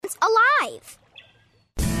live.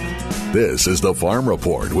 This is the Farm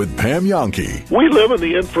Report with Pam Yonke. We live in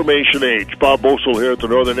the information age. Bob Boesel here at the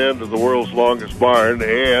northern end of the world's longest barn,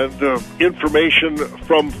 and information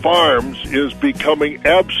from farms is becoming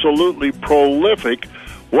absolutely prolific.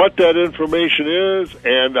 What that information is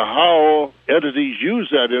and how entities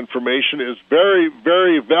use that information is very,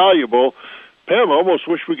 very valuable. Pam, I almost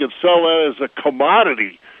wish we could sell that as a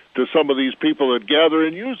commodity to some of these people that gather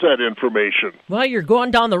and use that information. Well, you're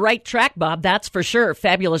going down the right track, Bob, that's for sure.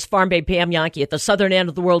 Fabulous Farm Babe Pam Yonke at the southern end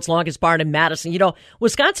of the world's longest barn in Madison. You know,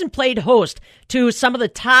 Wisconsin played host to some of the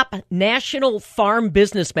top national farm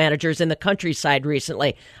business managers in the countryside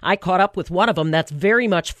recently. I caught up with one of them that's very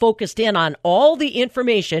much focused in on all the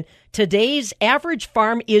information today's average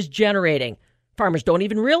farm is generating. Farmers don't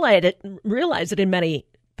even realize it in many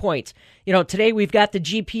points. You know, today we've got the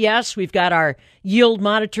GPS, we've got our yield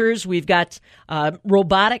monitors, we've got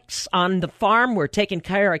robotics on the farm. We're taking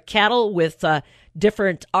care of cattle with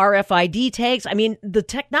different RFID tags. I mean, the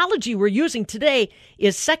technology we're using today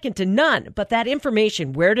is second to none. But that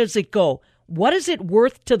information, where does it go? What is it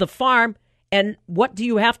worth to the farm? And what do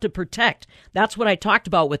you have to protect? That's what I talked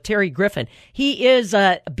about with Terry Griffin. He is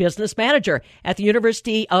a business manager at the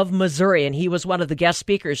University of Missouri, and he was one of the guest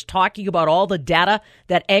speakers talking about all the data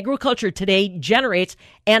that agriculture today generates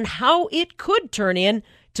and how it could turn in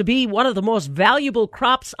to be one of the most valuable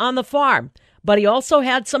crops on the farm. But he also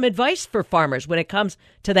had some advice for farmers when it comes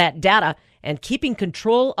to that data and keeping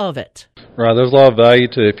control of it. Right, there's a lot of value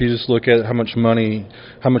to if you just look at how much money,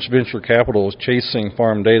 how much venture capital is chasing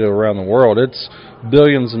farm data around the world. It's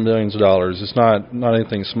billions and billions of dollars. It's not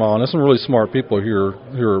anything small, and there's some really smart people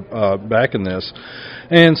who are backing this.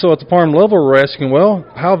 And so at the farm level, we're asking, well,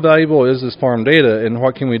 how valuable is this farm data, and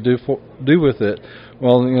what can we do with it?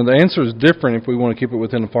 Well, you know, the answer is different if we want to keep it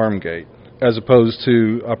within the farm gate, as opposed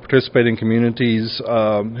to participating communities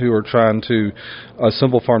who are trying to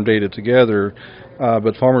assemble farm data together.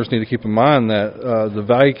 But farmers need to keep in mind that the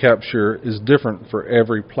value capture is different for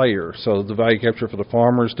every player. So the value capture for the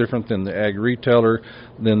farmer is different than the ag retailer,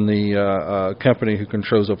 than the company who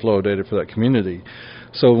controls the flow of data for that community.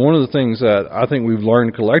 So one of the things that I think we've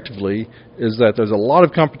learned collectively is that there's a lot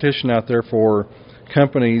of competition out there for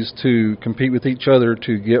companies to compete with each other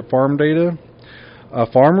to get farm data.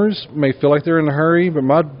 Farmers may feel like they're in a hurry, but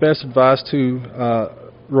my best advice to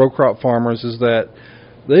row crop farmers is that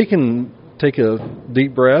they can take a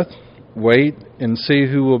deep breath, wait, and see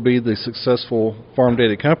who will be the successful farm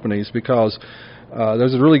data companies, because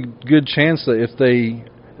there's a really good chance that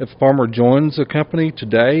if a farmer joins a company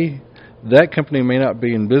today, that company may not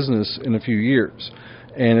be in business in a few years.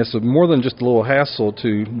 And it's more than just a little hassle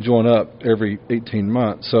to join up every 18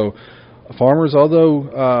 months. So farmers,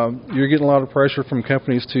 although you're getting a lot of pressure from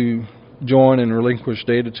companies to join and relinquish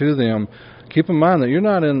data to them, keep in mind that you're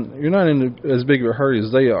not in as big of a hurry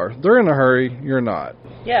as they are. They're in a hurry, you're not.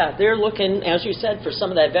 Yeah, they're looking, as you said, for some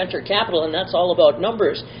of that venture capital, and that's all about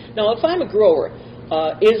numbers. Now, if I'm a grower,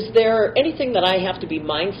 is there anything that I have to be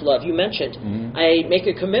mindful of? You mentioned, I make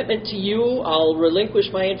a commitment to you, I'll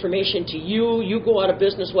relinquish my information to you, you go out of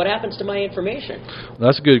business, what happens to my information?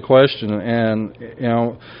 That's a good question, and you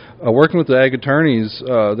know, working with the ag attorneys,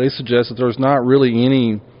 they suggest that there's not really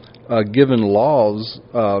any given laws,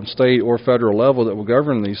 state or federal level, that will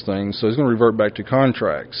govern these things, so it's going to revert back to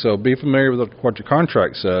contracts. So be familiar with what your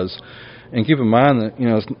contract says, and keep in mind that, you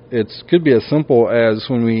know, it could be as simple as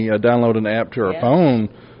when we download an app to our phone,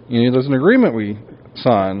 you know, there's an agreement we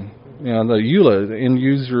sign, you know, the EULA, the End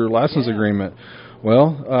User License Agreement.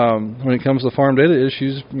 Well, when it comes to farm data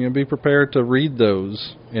issues, you know, be prepared to read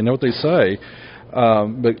those and know what they say.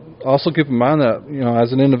 But also keep in mind that, you know,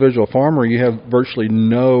 as an individual farmer, you have virtually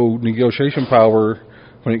no negotiation power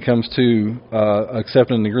when it comes to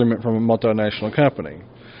accepting an agreement from a multinational company.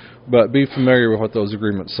 But be familiar with what those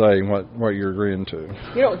agreements say and what you're agreeing to.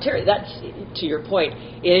 You know, Terry, that's to your point.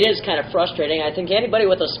 It is kind of frustrating. I think anybody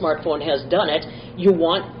with a smartphone has done it. You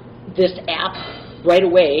want this app right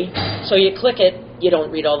away, so you click it, you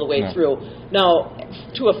don't read all the way through. Now,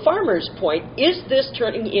 to a farmer's point, is this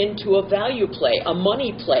turning into a value play, a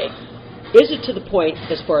money play? Is it to the point,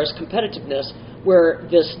 as far as competitiveness, where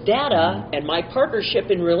this data and my partnership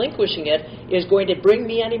in relinquishing it is going to bring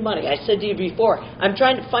me any money? I said to you before, I'm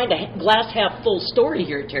trying to find a glass half full story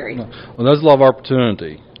here, Terry. Well, there's a lot of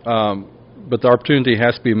opportunity, but the opportunity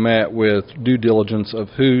has to be met with due diligence of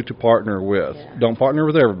who to partner with. Don't partner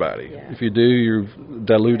with everybody. If you do, you've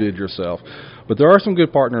diluted yourself. But there are some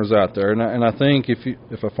good partners out there, and I think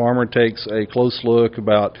if a farmer takes a close look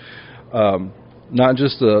about not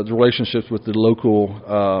just the relationships with the local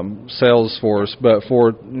sales force, but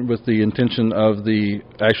with the intention of the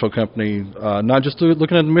actual company, not just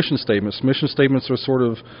looking at the mission statements. Mission statements are sort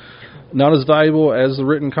of not as valuable as the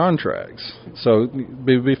written contracts. So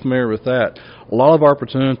be familiar with that. A lot of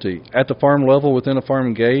opportunity. At the farm level within a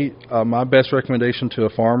farm gate, my best recommendation to a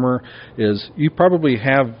farmer is you probably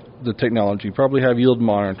have the technology. You probably have yield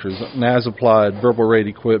monitors, NAS-applied verbal rate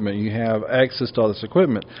equipment. You have access to all this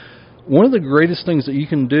equipment. One of the greatest things that you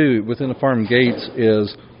can do within the farm gates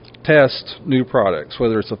is test new products,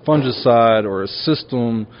 whether it's a fungicide or a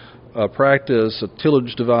system, a practice, a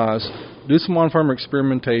tillage device. Do some on-farm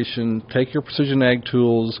experimentation, take your precision ag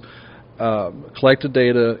tools, collect the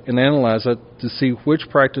data, and analyze it to see which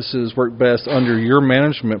practices work best under your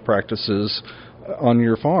management practices on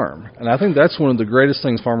your farm. And I think that's one of the greatest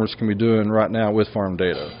things farmers can be doing right now with farm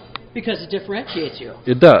data. Because it differentiates you.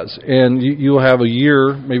 It does. And you'll have a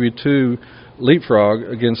year, maybe two, leapfrog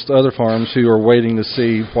against other farms who are waiting to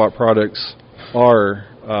see what products are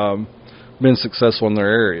been successful in their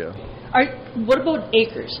area. What about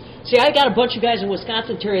acres? See, I got a bunch of guys in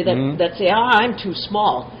Wisconsin, Terry, that say, I'm too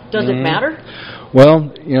small. Does it matter?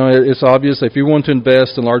 Well, it's obvious if you want to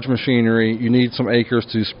invest in large machinery, you need some acres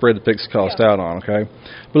to spread the fixed cost out on, okay?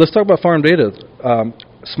 But let's talk about farm data.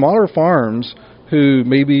 Smaller farms who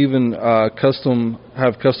maybe even have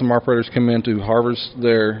custom operators come in to harvest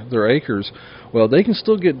their acres, well, they can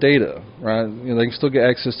still get data, right? They can still get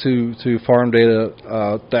access to farm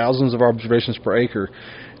data, thousands of observations per acre.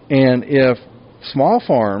 And if small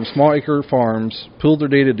acre farms pool their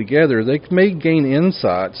data together, they may gain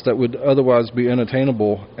insights that would otherwise be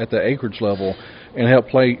unattainable at the acreage level and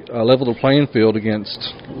help level the playing field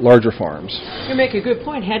against larger farms. You make a good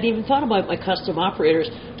point. Hadn't even thought about my custom operators.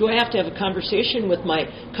 Do I have to have a conversation with my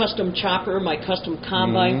custom chopper, my custom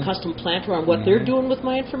combine, custom planter on what they're doing with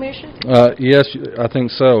my information? Yes, I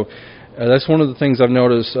think so. That's one of the things I've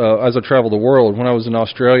noticed as I travel the world. When I was in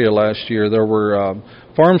Australia last year, there were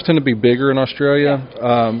farms tend to be bigger in Australia,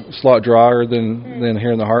 it's a lot drier than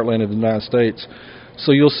here in the heartland of the United States.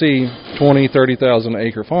 So you'll see 20, 30,000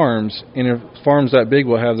 acre farms, and if farms that big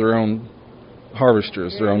will have their own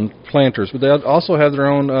harvesters, their own planters, but they also have their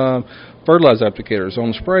own fertilizer applicators,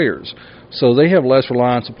 own sprayers. So they have less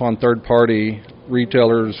reliance upon third-party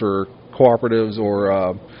retailers or cooperatives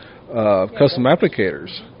or custom applicators.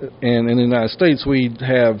 And in the United States, we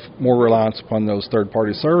have more reliance upon those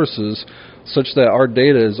third-party services, such that our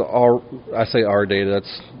data is I say our data,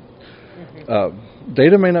 that's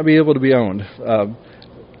data may not be able to be owned,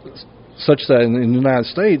 such that in the United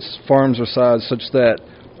States, farms are sized such that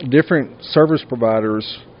different service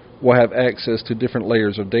providers will have access to different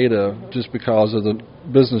layers of data just because of the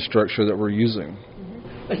business structure that we're using.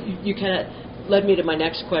 You kind of led me to my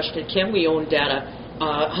next question. Can we own data?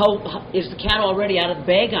 How is the cat already out of the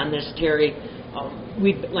bag on this, Terry?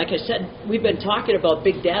 Like I said, we've been talking about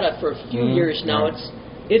big data for a few years now.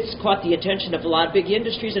 It's caught the attention of a lot of big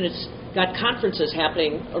industries, and it's got conferences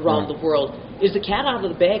happening around the world. Is the cat out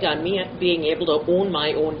of the bag on me being able to own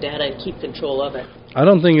my own data and keep control of it? I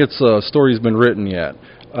don't think story's been written yet.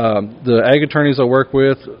 The ag attorneys I work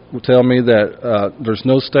with will tell me that there's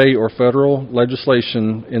no state or federal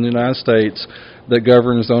legislation in the United States that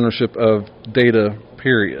governs ownership of data,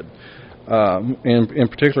 period. And in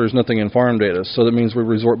particular, there's nothing in farm data, so that means we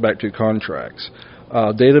resort back to contracts.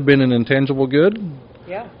 Data being an intangible good,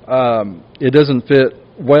 it doesn't fit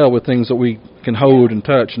well with things that we can hold and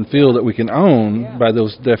touch and feel that we can own by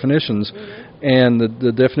those definitions. And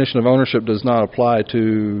the definition of ownership does not apply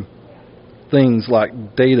to things like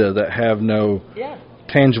data that have no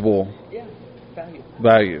tangible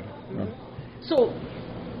value. So,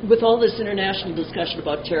 with all this international discussion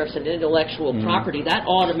about tariffs and intellectual property, that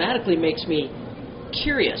automatically makes me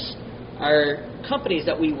curious. Our companies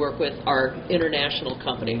that we work with are international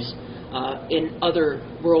companies in other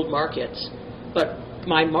world markets, but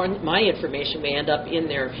my information may end up in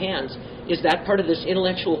their hands. Is that part of this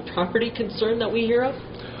intellectual property concern that we hear of?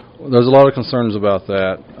 There's a lot of concerns about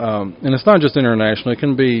that, and it's not just international. It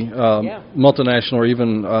can be multinational or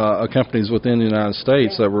even companies within the United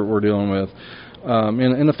States that we're dealing with.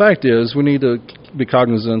 And the fact is, we need to be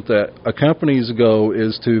cognizant that a company's goal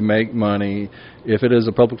is to make money. If it is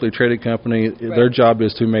a publicly traded company, their job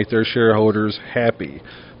is to make their shareholders happy.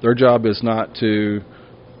 Their job is not to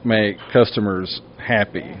make customers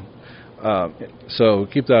happy. So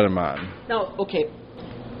keep that in mind. Now, okay,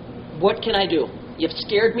 what can I do? You've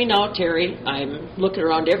scared me now, Terry. I'm looking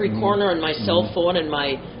around every corner on my cell phone and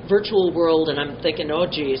my virtual world, and I'm thinking, oh,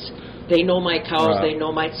 geez, They know my cows. Right. They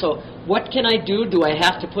know my... So what can I do? Do I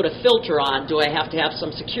have to put a filter on? Do I have to have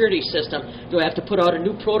some security system? Do I have to put out a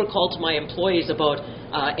new protocol to my employees about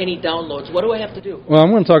any downloads? What do I have to do? Well,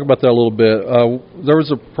 I'm going to talk about that a little bit. There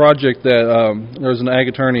was a project that there was an ag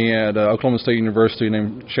attorney at Oklahoma State University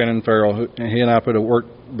named Shannon Farrell. He and I put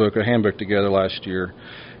a handbook together last year.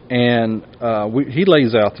 And he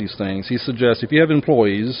lays out these things. He suggests if you have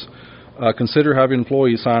employees, consider having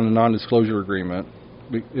employees sign a non-disclosure agreement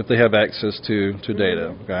if they have access to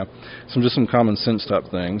data. Okay, some common sense type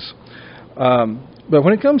things. But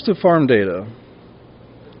when it comes to farm data,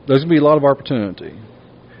 there's going to be a lot of opportunity.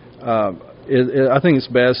 I think it's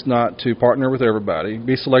best not to partner with everybody.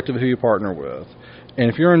 Be selective who you partner with.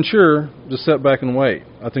 And if you're unsure, just sit back and wait.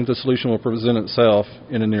 I think the solution will present itself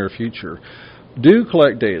in the near future. Do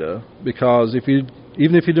collect data, because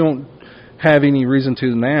even if you don't have any reason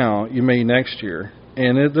to now, you may next year.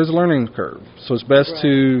 And there's a learning curve. So it's best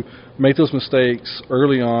to make those mistakes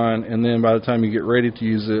early on, and then by the time you get ready to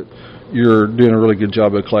use it, you're doing a really good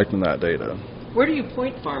job of collecting that data. Where do you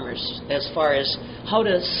point farmers as far as how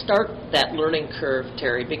to start that learning curve,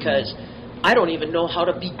 Terry? Because I don't even know how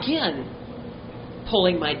to begin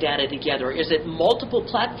pulling my data together. Is it multiple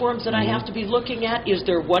platforms that I have to be looking at? Is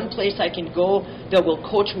there one place I can go that will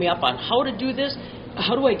coach me up on how to do this?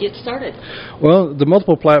 How do I get started? Well, the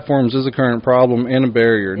multiple platforms is a current problem and a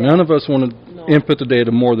barrier. Yeah. None of us want to input the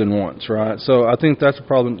data more than once, right? So I think that's a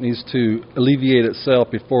problem that needs to alleviate itself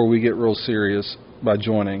before we get real serious by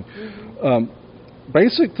joining.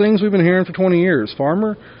 Basic things we've been hearing for 20 years.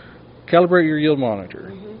 Farmer, calibrate your yield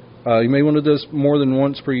monitor. You may want to do this more than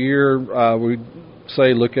once per year. We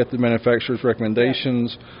say look at the manufacturer's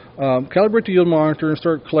recommendations. Calibrate the yield monitor and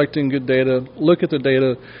start collecting good data. Look at the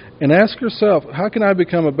data and ask yourself, how can I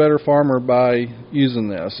become a better farmer by using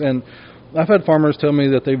this? And I've had farmers tell me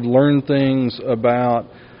that they've learned things about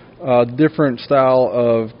different style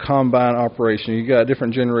of combine operation. You got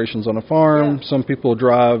different generations on a farm. Yeah. Some people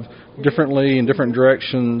drive differently in different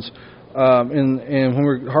directions. And when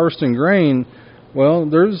we're harvesting grain, well,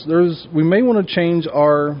 we may want to change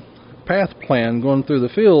our path plan going through the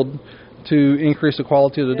field to increase the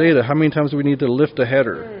quality of the data. How many times do we need to lift a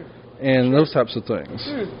header? And those types of things.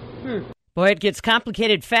 Boy, it gets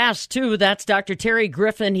complicated fast, too. That's Dr. Terry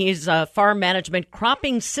Griffin. He's a farm management,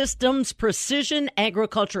 cropping systems, precision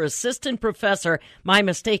agriculture assistant professor. My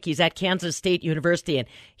mistake, he's at Kansas State University. And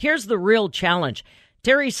here's the real challenge.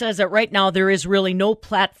 Terry says that right now there is really no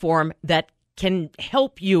platform that can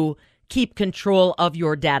help you keep control of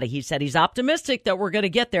your data. He said he's optimistic that we're going to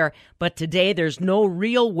get there, but today there's no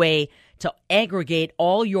real way to aggregate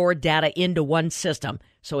all your data into one system.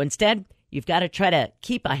 So instead, you've got to try to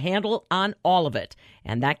keep a handle on all of it,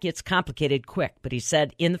 and that gets complicated quick. But he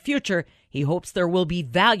said in the future, he hopes there will be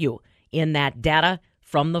value in that data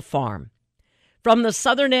from the farm. From the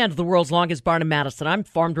southern end of the world's longest barn in Madison, I'm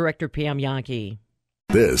Farm Director Pam Jahnke.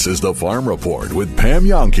 This is the Farm Report with Pam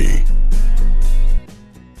Jahnke.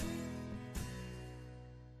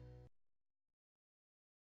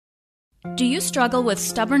 Do you struggle with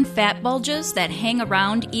stubborn fat bulges that hang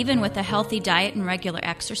around even with a healthy diet and regular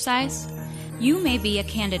exercise? You may be a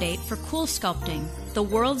candidate for Cool Sculpting, the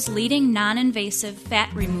world's leading non-invasive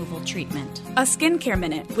fat removal treatment. A Skincare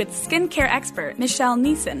Minute with skincare expert Michelle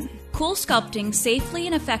Neeson. Cool Sculpting safely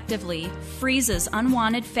and effectively freezes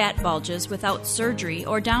unwanted fat bulges without surgery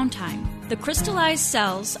or downtime. The crystallized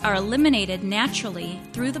cells are eliminated naturally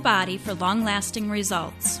through the body for long-lasting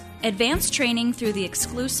results. Advanced training through the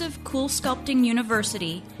exclusive Cool Sculpting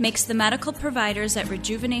University makes the medical providers at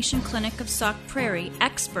Rejuvenation Clinic of Sauk Prairie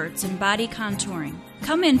experts in body contouring.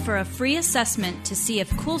 Come in for a free assessment to see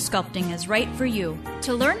if Cool Sculpting is right for you.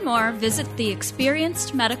 To learn more, visit the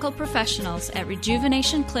experienced medical professionals at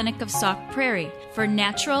Rejuvenation Clinic of Sauk Prairie for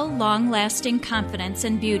natural, long-lasting confidence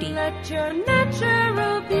and beauty. Let your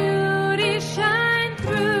natural beauty shine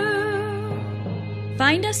through.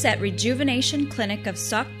 Find us at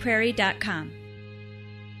rejuvenationclinicofsaukprairie.com.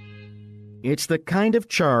 It's the kind of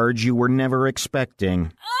charge you were never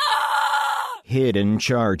expecting. Hidden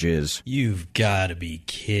charges. You've got to be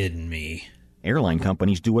kidding me. Airline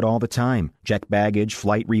companies do it all the time. Check baggage,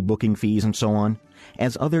 flight rebooking fees, and so on.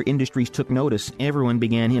 As other industries took notice, everyone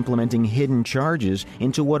began implementing hidden charges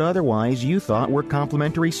into what otherwise you thought were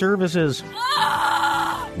complimentary services.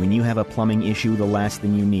 When you have a plumbing issue, the last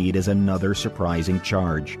thing you need is another surprising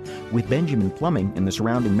charge. With Benjamin Plumbing in the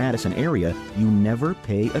surrounding Madison area, you never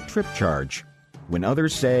pay a trip charge. When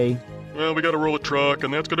others say, well, we got to roll a truck,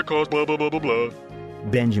 and that's going to cost blah, blah, blah, blah, blah.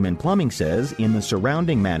 Benjamin Plumbing says, in the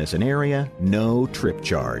surrounding Madison area, no trip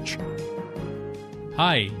charge.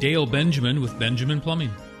 Hi, Dale Benjamin with Benjamin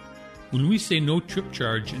Plumbing. When we say no trip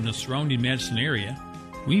charge in the surrounding Madison area,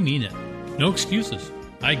 we mean it. No excuses.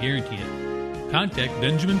 I guarantee it. Contact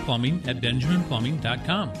Benjamin Plumbing at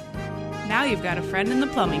benjaminplumbing.com. Now you've got a friend in the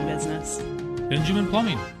plumbing business. Benjamin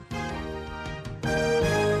Plumbing.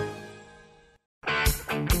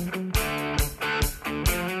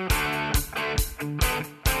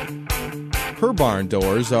 Her barn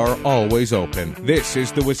doors are always open. This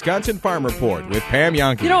is the Wisconsin Farm Report with Pam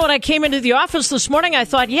Jahnke. You know, when I came into the office this morning, I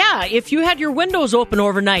thought, yeah, if you had your windows open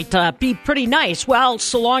overnight, be pretty nice. Well,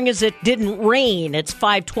 so long as it didn't rain. It's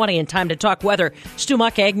 5:20 and time to talk weather. Stu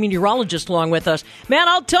Muck, ag meteorologist, along with us. Man,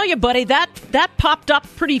 I'll tell you, buddy, that popped up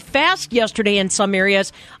pretty fast yesterday in some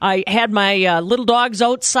areas. I had my little dogs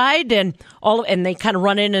outside, and they kind of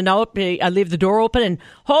run in and out. I leave the door open, and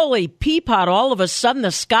holy peapod, all of a sudden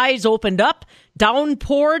the skies opened up.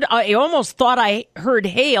 Downpoured. I almost thought I heard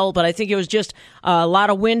hail, but I think it was just a lot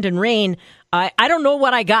of wind and rain. I don't know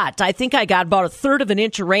what I got. I think I got about a third of an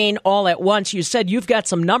inch of rain all at once. You said you've got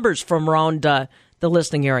some numbers from around the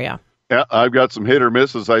listening area. Yeah, I've got some hit or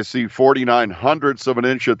misses. I see 49/100ths of an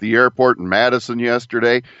inch at the airport in Madison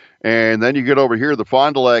yesterday. And then you get over here, the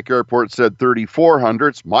Fond du Lac Airport said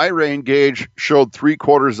 34/100ths. My rain gauge showed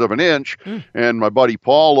 3/4 of an inch. And my buddy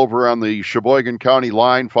Paul over on the Sheboygan County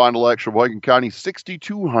line, Fond du Lac, Sheboygan County,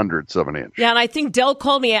 62/100ths of an inch. Yeah, and I think Dell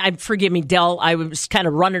called me. Forgive me, Dell. I was kind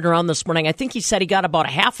of running around this morning. I think he said he got about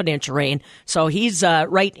a half an inch of rain. So he's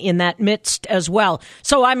right in that midst as well.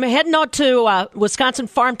 So I'm heading out to Wisconsin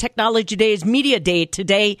Farm Technology Day's Media Day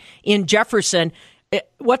today in Jefferson.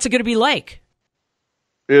 What's it going to be like?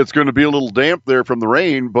 It's going to be a little damp there from the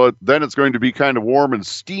rain, but then it's going to be kind of warm and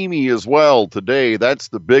steamy as well today. That's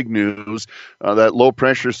the big news. That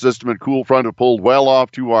low-pressure system and cool front have pulled well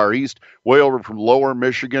off to our east, way over from lower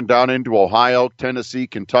Michigan down into Ohio, Tennessee,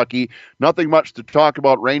 Kentucky. Nothing much to talk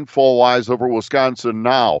about rainfall-wise over Wisconsin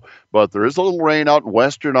now, but there is a little rain out in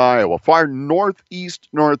western Iowa, far northeast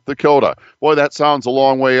North Dakota. Boy, that sounds a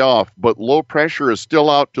long way off, but low pressure is still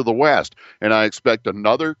out to the west, and I expect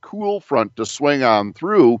another cool front to swing on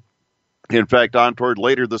through. In fact, on toward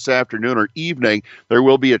later this afternoon or evening, there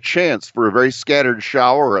will be a chance for a very scattered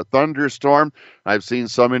shower or a thunderstorm. I've seen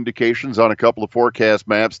some indications on a couple of forecast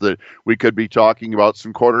maps that we could be talking about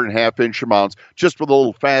some 1/4 inch amounts just with a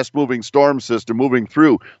little fast-moving storm system moving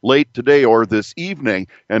through late today or this evening.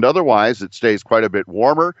 And otherwise, it stays quite a bit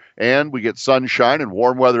warmer, and we get sunshine and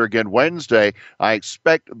warm weather again Wednesday. I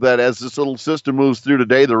expect that as this little system moves through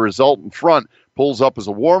today, the resultant front pulls up as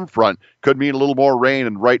a warm front, could mean a little more rain,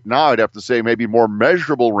 and right now I'd have to say maybe more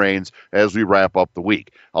measurable rains as we wrap up the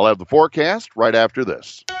week. I'll have the forecast right after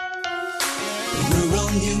this. Rural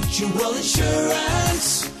Mutual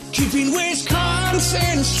Insurance, keeping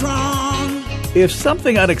Wisconsin strong. If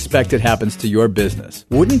something unexpected happens to your business,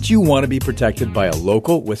 wouldn't you want to be protected by a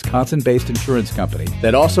local Wisconsin-based insurance company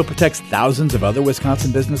that also protects thousands of other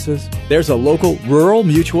Wisconsin businesses? There's a local Rural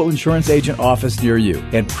Mutual Insurance agent office near you,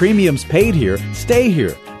 and premiums paid here stay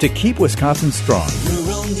here to keep Wisconsin strong.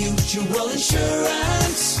 Rural Mutual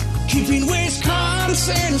Insurance, keeping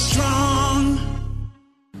Wisconsin strong.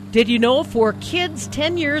 Did you know for kids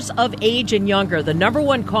 10 years of age and younger, the number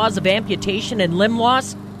one cause of amputation and limb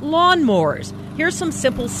loss? Lawnmowers. Here's some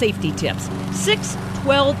simple safety tips. 6,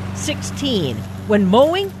 12, 16. When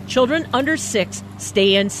mowing, children under 6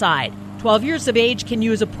 stay inside. 12 years of age can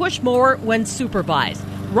use a push mower when supervised.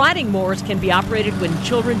 Riding mowers can be operated when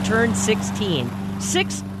children turn 16.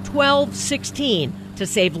 6, 12, 16 to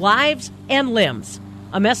save lives and limbs.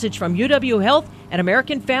 A message from UW Health and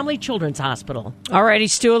American Family Children's Hospital. All righty,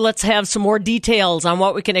 Stu, let's have some more details on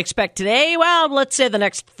what we can expect today. Well, let's say the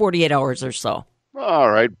next 48 hours or so.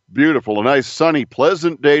 All right, beautiful. A nice, sunny,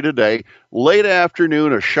 pleasant day today. Late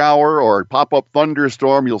afternoon, a shower or pop-up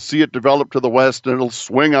thunderstorm. You'll see it develop to the west, and it'll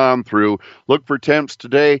swing on through. Look for temps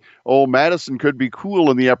today. Madison could be cool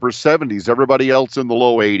in the upper 70s. Everybody else in the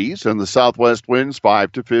low 80s, and the southwest winds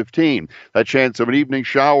 5 to 15. A chance of an evening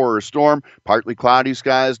shower or storm. Partly cloudy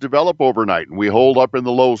skies develop overnight, and we hold up in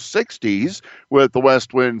the low 60s with the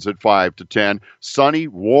west winds at 5 to 10. Sunny,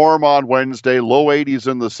 warm on Wednesday. Low 80s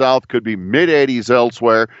in the south, could be mid-80s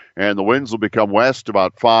elsewhere, and the winds will become west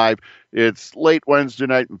about 5. It's late Wednesday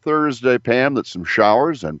night and Thursday, Pam, that some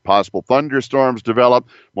showers and possible thunderstorms develop.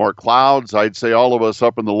 More clouds, I'd say all of us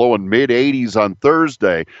up in the low and mid-80s on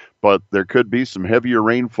Thursday, but there could be some heavier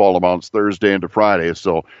rainfall amounts Thursday into Friday,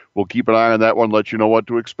 so we'll keep an eye on that one, let you know what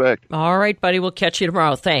to expect. All right, buddy, we'll catch you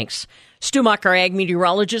tomorrow. Thanks. Stu Muck, our ag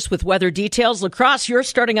meteorologist with weather details. La Crosse, you're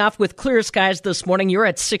starting off with clear skies this morning. You're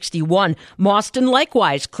at 61. Mauston,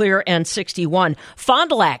 likewise, clear and 61.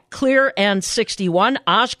 Fond du Lac, clear and 61.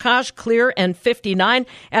 Oshkosh, clear and 59.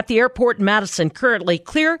 At the airport in Madison, currently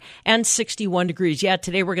clear and 61 degrees. Yeah,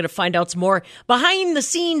 today we're going to find out some more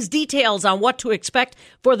behind-the-scenes details on what to expect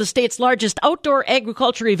for the state's largest outdoor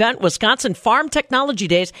agriculture event, Wisconsin Farm Technology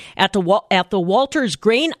Days, at the Walters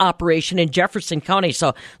Grain Operation in Jefferson County.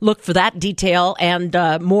 So look for that detail and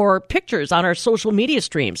more pictures on our social media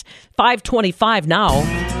streams. 5:25 now.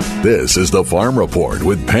 This is the Farm Report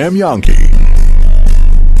with Pam Yonke.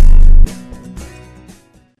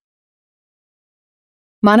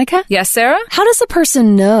 Monica? Yes, Sarah? How does a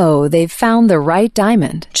person know they've found the right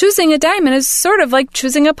diamond? Choosing a diamond is sort of like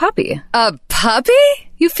choosing a puppy. A puppy?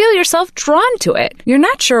 You feel yourself drawn to it. You're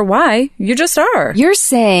not sure why. You just are. You're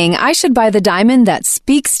saying I should buy the diamond that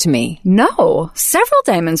speaks to me. No. Several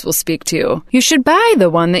diamonds will speak to you. You should buy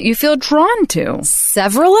the one that you feel drawn to.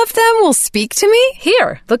 Several of them will speak to me?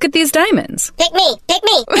 Here, look at these diamonds. Pick me! Pick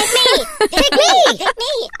me! Pick me! Pick me! Pick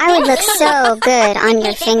me! I would look so good on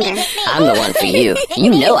your finger. I'm the one for you.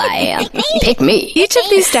 You know I am. Pick me. Each of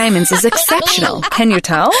these diamonds is exceptional. Can you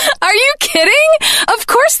tell? Are you kidding? Of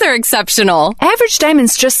course they're exceptional. Average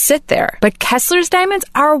diamonds just sit there, but Kessler's diamonds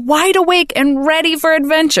are wide awake and ready for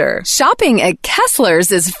adventure. Shopping at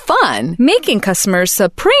Kessler's is fun. Making customers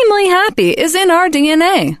supremely happy is in our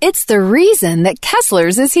DNA. It's the reason that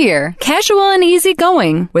Kessler's is here. Casual and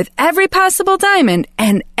easygoing, with every possible diamond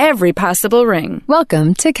and every possible ring.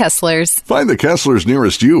 Welcome to Kessler's. Find the Kessler's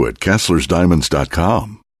nearest you at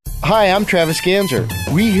KesslersDiamonds.com. Hi, I'm Travis Ganser.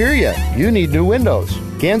 We hear you. You need new windows.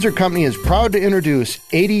 Ganser Company is proud to introduce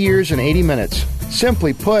 80 years and 80 minutes.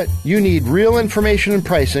 Simply put, you need real information and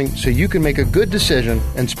pricing so you can make a good decision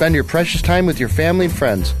and spend your precious time with your family and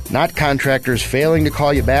friends, not contractors failing to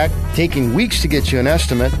call you back, taking weeks to get you an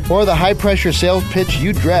estimate, or the high-pressure sales pitch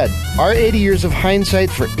you dread. Our 80 years of hindsight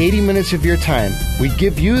for 80 minutes of your time. We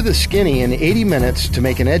give you the skinny in 80 minutes to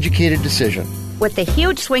make an educated decision. With the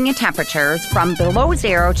huge swing in temperatures from below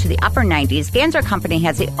zero to the upper 90s, Ganser Company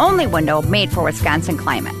has the only window made for Wisconsin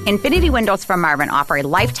climate. Infinity Windows from Marvin offer a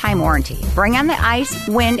lifetime warranty. Bring on the ice,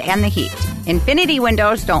 wind, and the heat. Infinity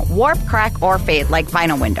Windows don't warp, crack, or fade like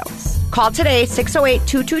vinyl windows. Call today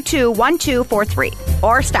 608-222-1243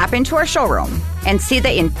 or stop into our showroom and see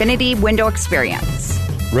the Infinity Window experience.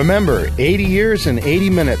 Remember, 80 years and 80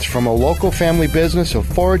 minutes from a local family business of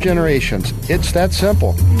 4 generations. It's that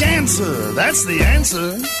simple. Ganser, that's the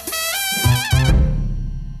answer.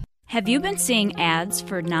 Have you been seeing ads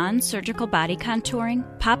for non-surgical body contouring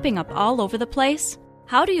popping up all over the place?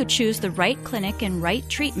 How do you choose the right clinic and right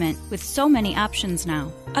treatment with so many options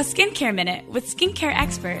now? A Skincare Minute with skincare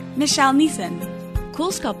expert Michelle Neeson.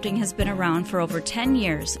 Cool Sculpting has been around for over 10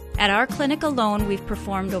 years. At our clinic alone, we've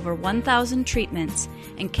performed over 1,000 treatments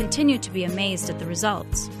and continue to be amazed at the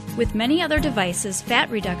results. With many other devices, fat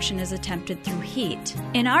reduction is attempted through heat.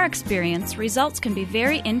 In our experience, results can be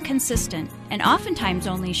very inconsistent and oftentimes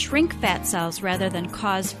only shrink fat cells rather than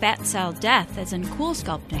cause fat cell death, as in Cool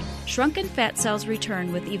Sculpting. Shrunken fat cells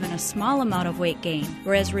return with even a small amount of weight gain,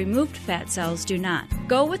 whereas removed fat cells do not.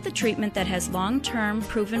 Go with the treatment that has long-term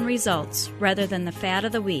proven results rather than the fad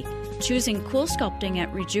of the week. Choosing Cool Sculpting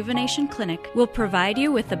at Rejuvenation Clinic will provide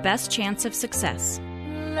you with the best chance of success.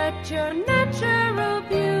 Let your natural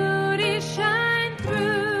beauty shine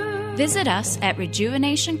through. Visit us at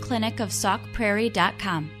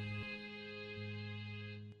rejuvenationclinicofsaukprairie.com.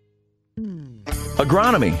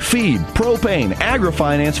 Agronomy, feed, propane,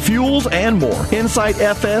 agri-finance, fuels, and more. Insight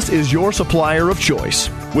FS is your supplier of choice.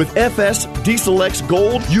 With FS Diesel X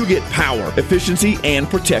Gold, you get power, efficiency, and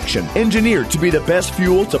protection. Engineered to be the best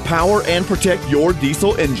fuel to power and protect your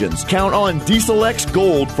diesel engines. Count on Diesel X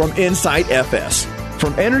Gold from Insight FS.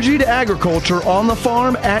 From energy to agriculture, on the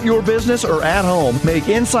farm, at your business, or at home, make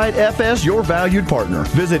Insight FS your valued partner.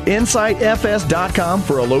 Visit InsightFS.com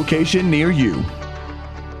for a location near you.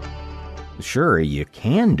 Sure, you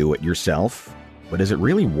can do it yourself, but is it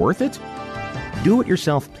really worth it?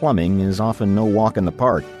 Do-it-yourself plumbing is often no walk in the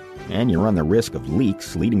park, and you run the risk of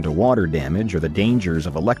leaks leading to water damage or the dangers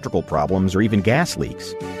of electrical problems or even gas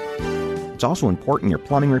leaks. It's also important your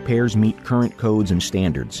plumbing repairs meet current codes and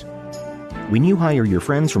standards. When you hire your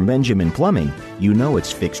friends from Benjamin Plumbing, you know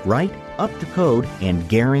it's fixed right, up to code, and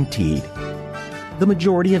guaranteed. The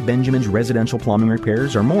majority of Benjamin's residential plumbing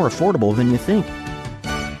repairs are more affordable than you think.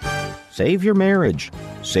 Save your marriage,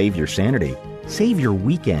 save your sanity, save your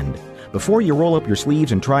weekend. Before you roll up your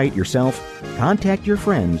sleeves and try it yourself, contact your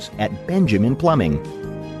friends at Benjamin Plumbing.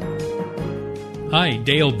 Hi,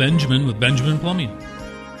 Dale Benjamin with Benjamin Plumbing.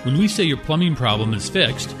 When we say your plumbing problem is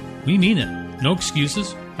fixed, We mean it. No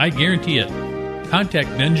excuses. I guarantee it. Contact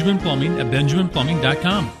Benjamin Plumbing at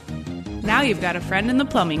benjaminplumbing.com. Now you've got a friend in the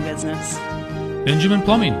plumbing business. Benjamin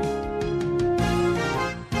Plumbing.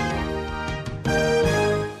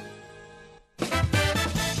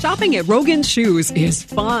 Shopping at Rogan's Shoes is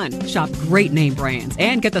fun. Shop great name brands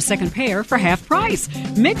and get the second pair for half price.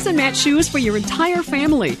 Mix and match shoes for your entire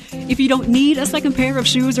family. If you don't need a second pair of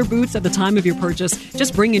shoes or boots at the time of your purchase,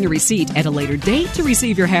 just bring in your receipt at a later date to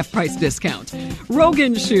receive your half price discount.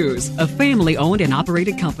 Rogan's Shoes, a family-owned and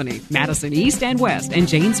operated company. Madison East and West and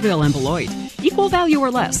Janesville and Beloit. Equal value or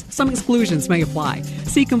less. Some exclusions may apply.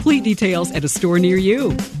 See complete details at a store near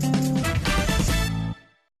you.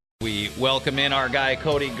 We welcome in our guy,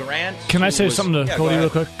 Cody Grant. Can I say something to Cody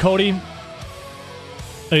real quick? Cody,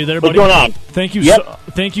 are you there, What's buddy? going on? Thank you,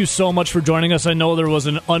 thank you so much for joining us. I know there was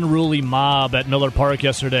an unruly mob at Miller Park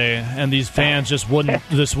yesterday, and these fans just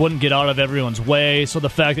wouldn't get out of everyone's way. So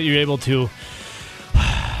the fact that you're able to,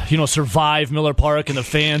 survive Miller Park and the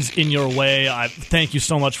fans in your way, I thank you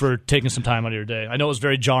so much for taking some time out of your day. I know it was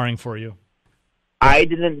very jarring for you. I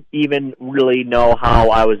didn't even really know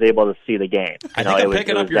how I was able to see the game. I think I'm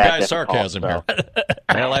picking up your guys' sarcasm here.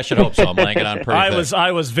 Well, I should hope so. I'm laying it on pretty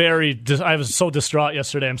I was so distraught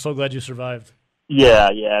yesterday. I'm so glad you survived.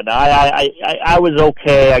 Yeah. No, I was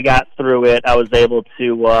okay. I got through it. I was able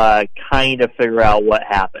to kind of figure out what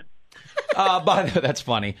happened. That's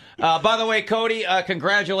funny. By the way, Cody,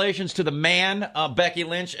 congratulations to the man, Becky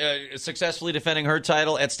Lynch, successfully defending her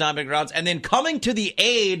title at Stomping Grounds, and then coming to the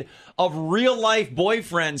aid of real-life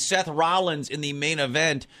boyfriend Seth Rollins in the main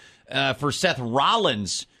event for Seth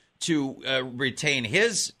Rollins to retain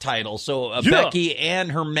his title. So Becky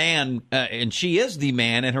and her man, and she is the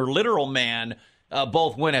man, and her literal man,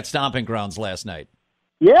 both win at Stomping Grounds last night.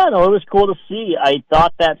 Yeah, no, it was cool to see. I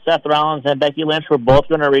thought that Seth Rollins and Becky Lynch were both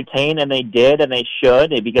going to retain, and they did, and they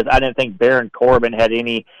should, because I didn't think Baron Corbin had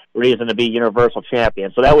any reason to be Universal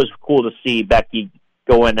Champion. So that was cool to see Becky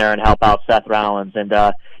go in there and help out Seth Rollins, and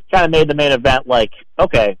kind of made the main event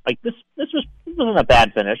this wasn't a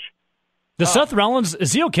bad finish. Does Seth Rollins,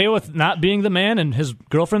 is he okay with not being the man and his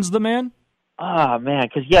girlfriend's the man? Oh, man,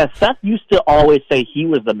 because, Seth used to always say he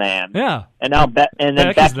was the man. Yeah. And now then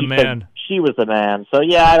Becky the man. said she was the man. So,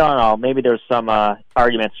 I don't know. Maybe there's some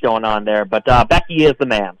arguments going on there. But Becky is the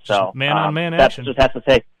man. So man-on-man action. Just has to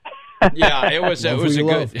say. Yeah, it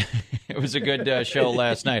was a good show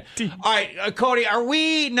last night. All right, Cody, are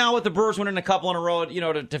we now with the Brewers winning a couple in a row,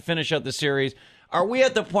 to finish up the series, are we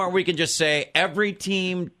at the point where we can just say every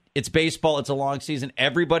team, it's baseball, it's a long season,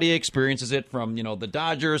 everybody experiences it from, the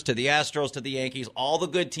Dodgers to the Astros to the Yankees, all the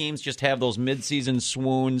good teams just have those midseason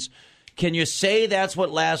swoons. Can you say that's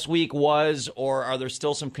what last week was, or are there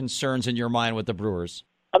still some concerns in your mind with the Brewers?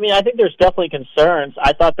 I mean, I think there's definitely concerns.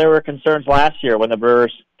 I thought there were concerns last year when the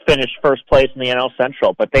Brewers finished first place in the NL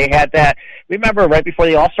Central, but they had that. Remember, right before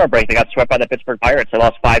the All-Star break, they got swept by the Pittsburgh Pirates. They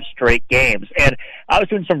lost 5 straight games, and I was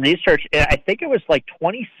doing some research, and I think it was like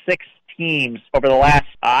 26 teams over the last,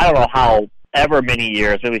 I don't know how ever many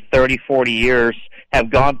years, maybe 30, 40 years, have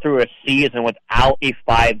gone through a season without a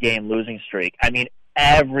 5-game losing streak. I mean,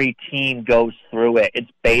 every team goes through it. It's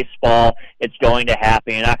baseball. It's going to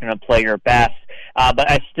happen. You're not going to play your best. But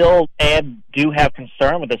I still do have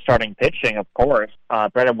concern with the starting pitching, of course.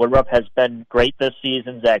 Brandon Woodruff has been great this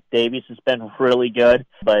season. Zach Davies has been really good.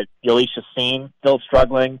 But Jhoulys Chacin still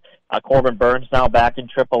struggling. Corbin Burns now back in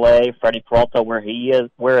AAA. Freddie Peralta, where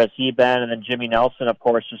has he been? And then Jimmy Nelson, of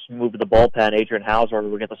course, just moved to the bullpen. Adrian Hauser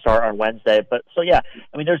will get the start on Wednesday. But so, I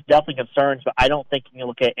mean, there's definitely concerns, but I don't think you can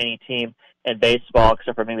look at any team in baseball,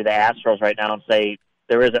 except for maybe the Astros right now, and say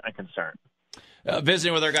there isn't a concern.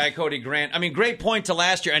 Visiting with our guy, Cody Grant. I mean, great point to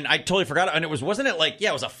last year, and I totally forgot. And it was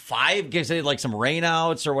it was a 5 games. They had like some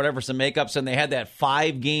rainouts or whatever, some makeups, and they had that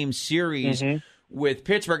 5-game series with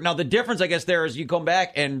Pittsburgh. Now, the difference, I guess, there is you come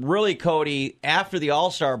back, and really, Cody, after the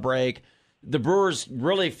All-Star break, the Brewers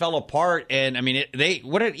really fell apart. And, I mean, they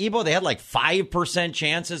had like 5%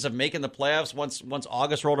 chances of making the playoffs once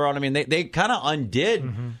August rolled around. I mean, they kind of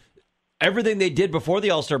undid everything they did before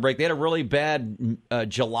the All-Star break. They had a really bad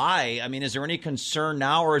July. I mean, is there any concern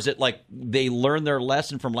now, or is it like they learned their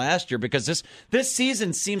lesson from last year? Because this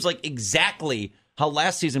season seems like exactly how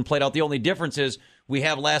last season played out. The only difference is we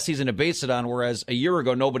have last season to base it on, whereas a year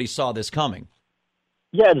ago nobody saw this coming.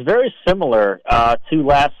 Yeah, it's very similar to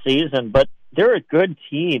last season, but they're a good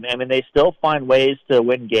team. I mean, they still find ways to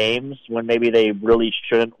win games when maybe they really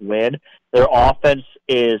shouldn't win. Their offense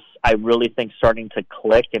is, I really think, starting to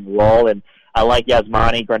click and roll, and I like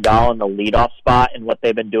Yasmani Grandal in the leadoff spot and what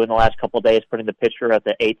they've been doing the last couple of days, putting the pitcher at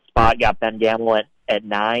the 8th spot, got Ben Gamble at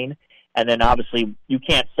 9. And then obviously you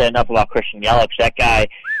can't say enough about Christian Yelich. That guy,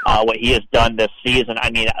 what he has done this season,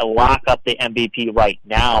 I mean, lock up the MVP right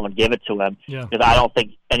now and give it to him, because I don't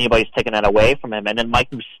think anybody's taking that away from him. And then Mike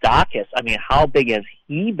Moustakas, I mean, how big has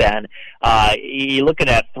he been? You're looking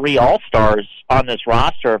at 3 All-Stars on this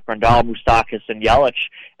roster, Grandal, Moustakas, and Yelich.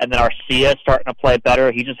 And then Arcia starting to play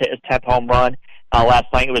better. He just hit his 10th home run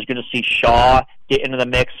last night. It was good to see Shaw get into the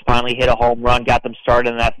mix, finally hit a home run, got them started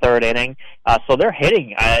in that 3rd inning. So they're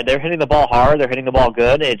hitting. They're hitting the ball hard. They're hitting the ball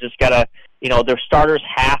good. It just got to, their starters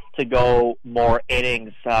have to go more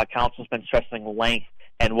innings. Council's been stressing length,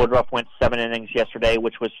 and Woodruff went 7 innings yesterday,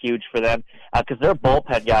 which was huge for them, because their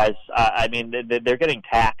bullpen guys, I mean, they're getting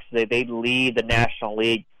taxed. They lead the National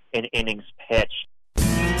League in innings pitched.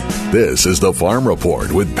 This is the Farm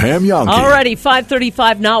Report with Pam Yonke. Alrighty,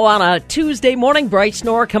 5:35 now on a Tuesday morning. Bryce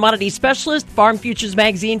Knorr, commodity specialist, Farm Futures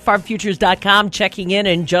Magazine, farmfutures.com, checking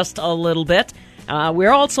in just a little bit.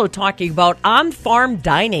 We're also talking about on-farm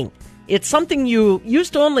dining. It's something you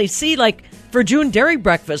used to only see like for June Dairy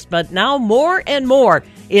Breakfast, but now more and more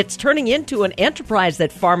it's turning into an enterprise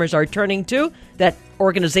that farmers are turning to, that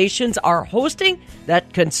organizations are hosting,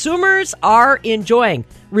 that consumers are enjoying.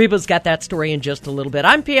 Reba's got that story in just a little bit.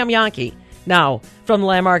 I'm Pam Yonke. Now, from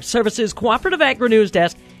Landmark Services Cooperative Agri-News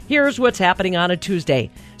Desk, here's what's happening on a Tuesday.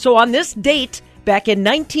 So on this date, back in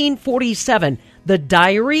 1947, the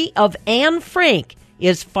Diary of Anne Frank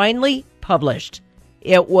is finally published.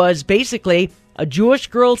 It was basically a Jewish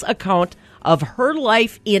girl's account of her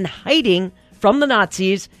life in hiding from the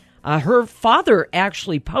Nazis. Her father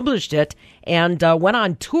actually published it and went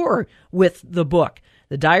on tour with the book.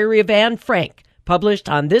 The Diary of Anne Frank, published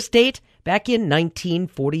on this date back in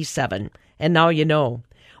 1947. And now you know.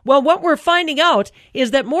 Well, what we're finding out is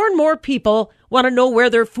that more and more people want to know where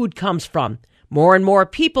their food comes from. More and more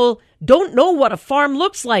people don't know what a farm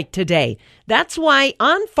looks like today. That's why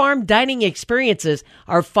on-farm dining experiences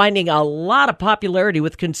are finding a lot of popularity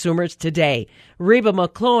with consumers today. Reba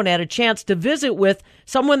McClone had a chance to visit with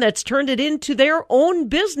someone that's turned it into their own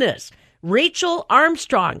business. Rachel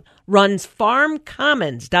Armstrong runs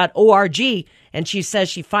farmcommons.org, and she says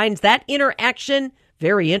she finds that interaction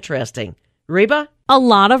very interesting. Reba? A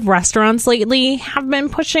lot of restaurants lately have been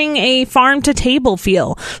pushing a farm-to-table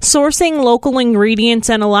feel, sourcing local ingredients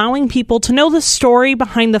and allowing people to know the story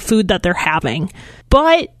behind the food that they're having.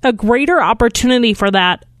 But a greater opportunity for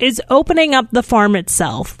that is opening up the farm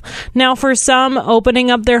itself. Now, for some, opening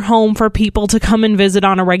up their home for people to come and visit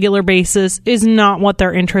on a regular basis is not what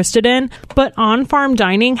they're interested in, but on-farm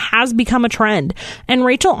dining has become a trend. And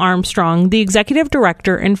Rachel Armstrong, the executive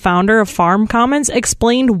director and founder of Farm Commons,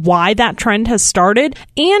 explained why that trend has started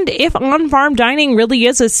and if on-farm dining really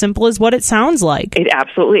is as simple as what it sounds like. It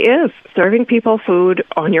absolutely is. Serving people food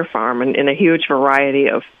on your farm and in a huge variety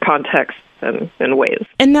of contexts and ways.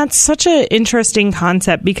 And that's such an interesting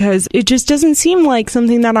concept because it just doesn't seem like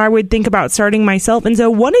something that I would think about starting myself. And so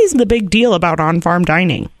what is the big deal about on-farm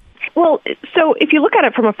dining? Well, so if you look at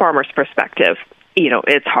it from a farmer's perspective,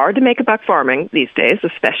 it's hard to make a buck farming these days,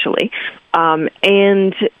 especially.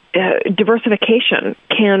 And diversification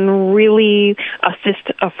can really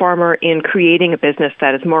assist a farmer in creating a business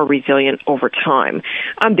that is more resilient over time.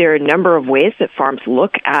 There are a number of ways that farms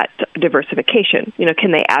look at diversification.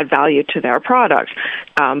 Can they add value to their product?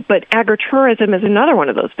 But agritourism is another one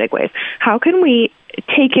of those big ways. How can we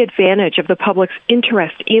take advantage of the public's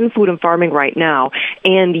interest in food and farming right now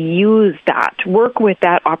and use that, work with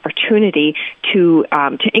that opportunity to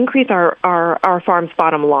increase our farm's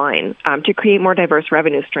bottom line, to create more diverse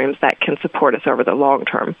revenue streams that can support us over the long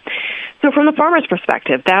term. So from the farmer's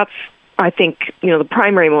perspective, that's, I think, the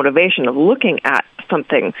primary motivation of looking at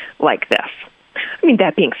something like this. I mean,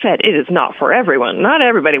 that being said, it is not for everyone. Not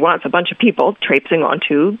everybody wants a bunch of people traipsing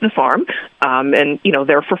onto the farm and,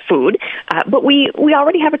 there for food. But we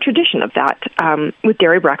already have a tradition of that with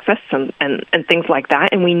dairy breakfasts and things like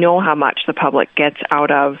that, and we know how much the public gets out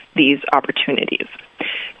of these opportunities.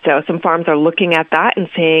 So some farms are looking at that and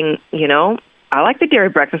saying, I like the dairy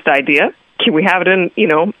breakfast idea. Can we have it in,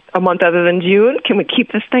 a month other than June? Can we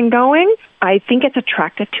keep this thing going? I think it's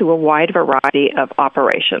attractive to a wide variety of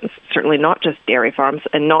operations, certainly not just dairy farms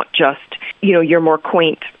and not just, your more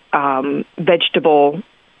quaint vegetable,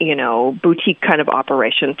 boutique kind of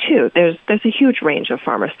operation too. There's a huge range of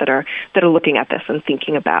farmers that are looking at this and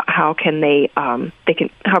thinking about how can they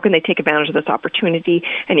take advantage of this opportunity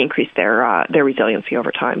and increase their resiliency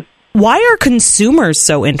over time. Why are consumers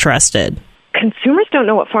so interested? Consumers don't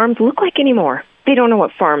know what farms look like anymore. They don't know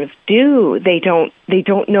what farms do. They don't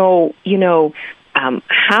know,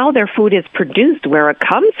 how their food is produced, where it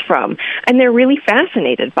comes from, and they're really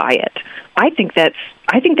fascinated by it. I think that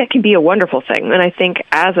can be a wonderful thing, and I think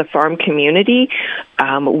as a farm community,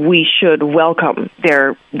 we should welcome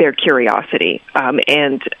their curiosity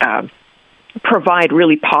and provide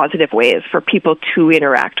really positive ways for people to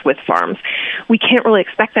interact with farms. We can't really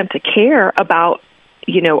expect them to care about,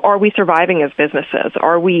 are we surviving as businesses?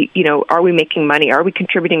 Are we making money? Are we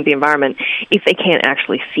contributing to the environment if they can't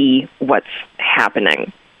actually see what's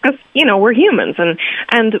happening? Because, we're humans, and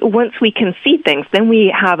once we can see things, then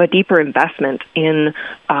we have a deeper investment in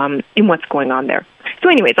what's going on there. So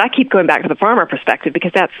anyways, I keep going back to the farmer perspective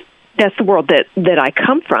because that's the world that I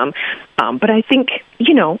come from. But I think,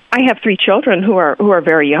 I have 3 children who are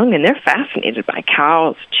very young, and they're fascinated by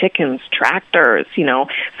cows, chickens, tractors.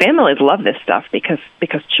 Families love this stuff because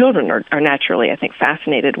children are naturally, I think,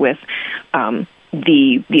 fascinated with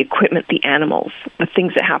the equipment, the animals, the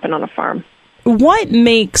things that happen on a farm. What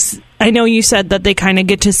makes, I know you said that they kind of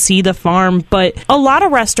get to see the farm, but a lot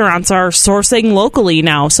of restaurants are sourcing locally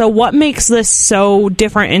now. So what makes this so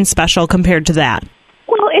different and special compared to that?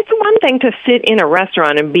 Well, it's one thing to sit in a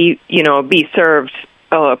restaurant and be served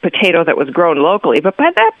a potato that was grown locally, but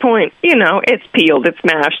by that point, it's peeled, it's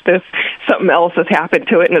mashed, something else has happened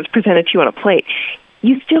to it, and it's presented to you on a plate.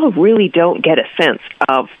 You still really don't get a sense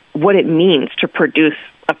of what it means to produce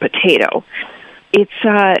a potato. It's,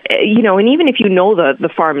 and even if you know the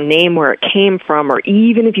farm name, where it came from, or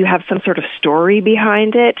even if you have some sort of story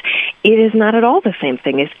behind it, it is not at all the same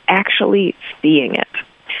thing as actually seeing it.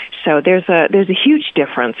 So there's a huge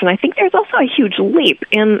difference, and I think there's also a huge leap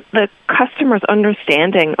in the customer's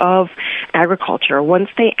understanding of agriculture once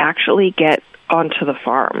they actually get onto the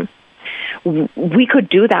farm. We could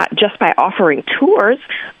do that just by offering tours,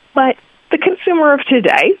 but the consumer of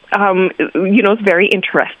today, is very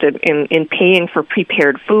interested in paying for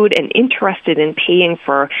prepared food and interested in paying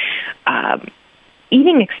for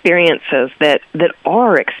eating experiences that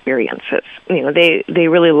are experiences. They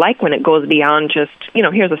really like when it goes beyond just,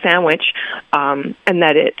 here's a sandwich, and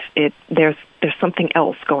that there's something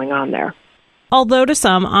else going on there. Although to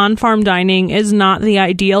some, on-farm dining is not the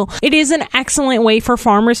ideal, it is an excellent way for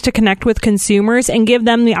farmers to connect with consumers and give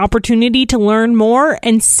them the opportunity to learn more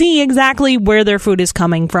and see exactly where their food is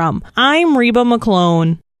coming from. I'm Reba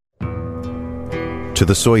McClone. To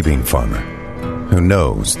the soybean farmer who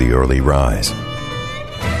knows the early rise,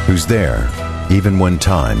 who's there even when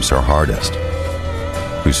times are hardest,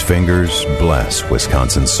 whose fingers bless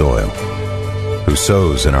Wisconsin soil, who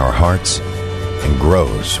sows in our hearts and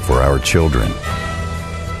grows for our children.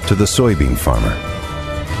 To the soybean farmer,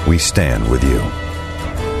 we stand with you.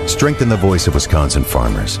 Strengthen the voice of Wisconsin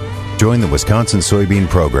farmers. Join the Wisconsin Soybean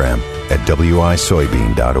Program at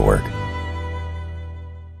wisoybean.org.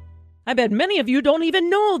 I bet many of you don't even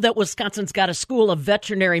know that Wisconsin's got a school of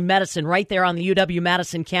veterinary medicine right there on the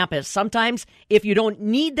UW-Madison campus. Sometimes, if you don't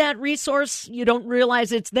need that resource, you don't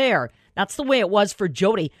realize it's there. That's the way it was for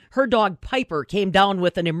Jody. Her dog Piper came down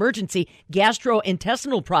with an emergency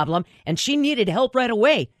gastrointestinal problem, and she needed help right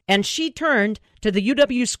away. And she turned to the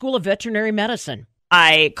UW School of Veterinary Medicine.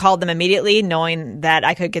 I called them immediately knowing that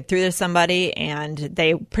I could get through to somebody, and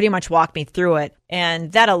they pretty much walked me through it.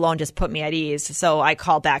 And that alone just put me at ease. So I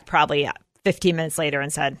called back probably 15 minutes later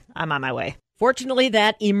and said, I'm on my way. Fortunately,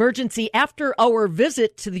 that emergency after-hour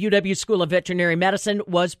visit to the UW School of Veterinary Medicine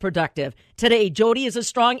was productive. Today, Jody is a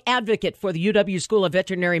strong advocate for the UW School of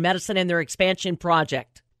Veterinary Medicine and their expansion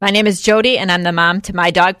project. My name is Jody, and I'm the mom to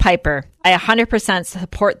my dog, Piper. I 100%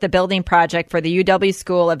 support the building project for the UW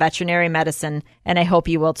School of Veterinary Medicine, and I hope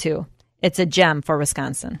you will too. It's a gem for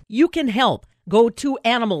Wisconsin. You can help. Go to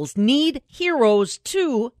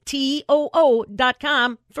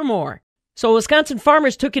animalsneedheroes2too.com for more. So Wisconsin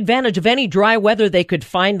farmers took advantage of any dry weather they could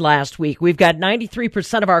find last week. We've got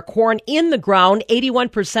 93% of our corn in the ground,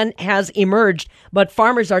 81% has emerged, but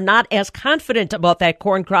farmers are not as confident about that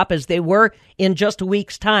corn crop as they were in just a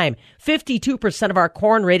week's time. 52% of our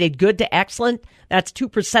corn rated good to excellent. That's 2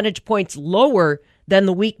 percentage points lower than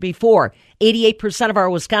the week before. 88% of our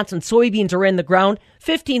Wisconsin soybeans are in the ground.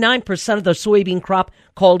 59% of the soybean crop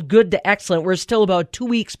called good to excellent. We're still about 2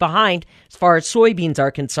 weeks behind as far as soybeans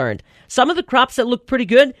are concerned. Some of the crops that look pretty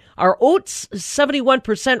good are oats,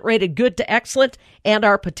 71% rated good to excellent, and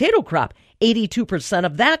our potato crop, 82%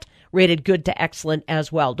 of that rated good to excellent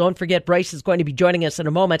as well. Don't forget, Bryce is going to be joining us in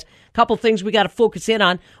a moment. A couple things we got to focus in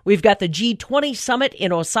on. We've got the G20 summit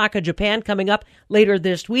in Osaka, Japan coming up later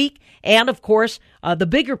this week. And, of course, the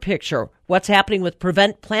bigger picture, what's happening with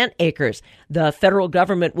Prevent Plant Acres. The federal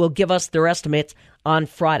government will give us their estimates on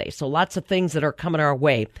Friday. So lots of things that are coming our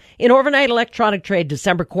way. In overnight electronic trade,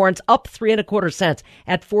 December corn's up 3 1/4 cents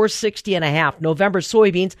at 4.60 1/2. November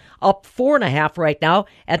soybeans up 4 1/2 right now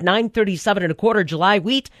at 9.37 1/4. July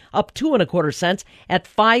wheat up 2 1/4 cents at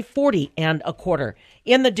 5.40 1/4.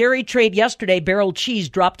 In the dairy trade yesterday, barrel cheese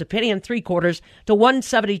dropped 1 3/4 to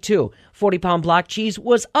 1.72. 40-pound block cheese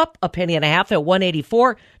was up 1 1/2 at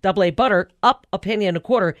 1.84. Double A butter up 1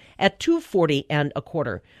 1/4 at 2.40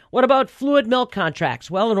 1/4. What about fluid milk contracts?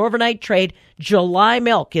 Well, in overnight trade, July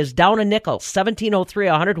milk is down a nickel, 17.03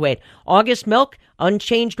 a hundredweight. August milk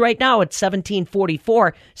unchanged right now at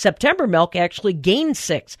 17.44. September milk actually gained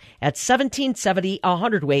 6 at 17.70 a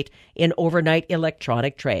hundredweight in overnight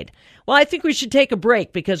electronic trade. Well, I think we should take a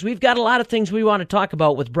break because we've got a lot of things we want to talk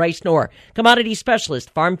about with Bryce Knorr, commodity specialist,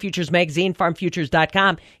 Farm Futures Magazine,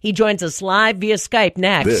 farmfutures.com. He joins us live via Skype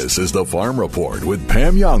next. This is the Farm Report with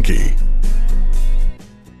Pam Yonke.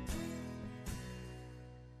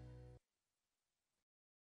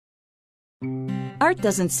 Art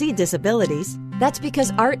doesn't see disabilities. That's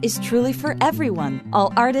because art is truly for everyone,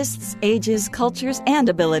 all artists, ages, cultures, and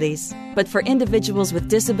abilities. But for individuals with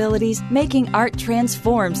disabilities, making art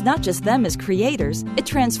transforms not just them as creators, it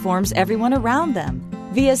transforms everyone around them.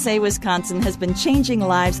 VSA Wisconsin has been changing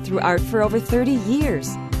lives through art for over 30 years.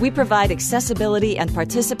 We provide accessibility and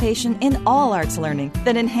participation in all arts learning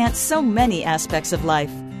that enhance so many aspects of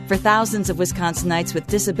life. For thousands of Wisconsinites with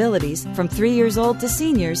disabilities, from 3 years old to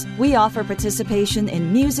seniors, we offer participation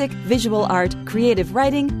in music, visual art, creative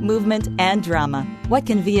writing, movement, and drama. What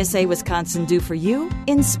can VSA Wisconsin do for you?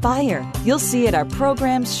 Inspire. You'll see at our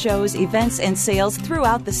programs, shows, events, and sales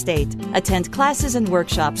throughout the state. Attend classes and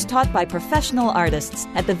workshops taught by professional artists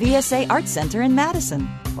at the VSA Art Center in Madison.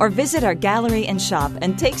 Or visit our gallery and shop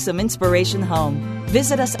and take some inspiration home.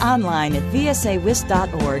 Visit us online at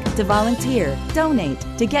vsawis.org to volunteer, donate,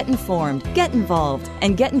 to get informed, get involved,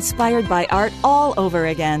 and get inspired by art all over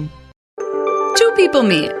again. Two people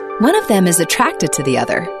meet. One of them is attracted to the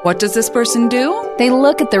other. What does this person do? They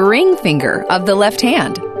look at the ring finger of the left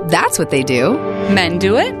hand. That's what they do. Men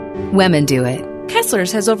do it? Women do it.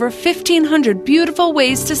 Kessler's has over 1,500 beautiful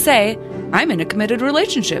ways to say, I'm in a committed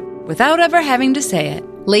relationship, without ever having to say it.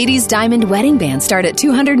 Ladies' diamond wedding bands start at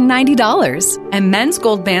 $290. And men's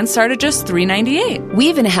gold bands start at just $398. We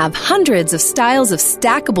even have hundreds of styles of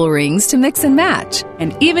stackable rings to mix and match.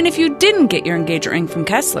 And even if you didn't get your engagement ring from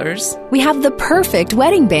Kessler's, we have the perfect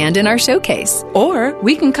wedding band in our showcase. Or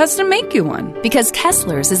we can custom make you one. Because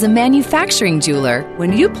Kessler's is a manufacturing jeweler.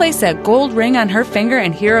 When you place that gold ring on her finger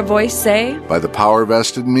and hear a voice say, by the power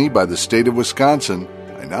vested in me by the state of Wisconsin,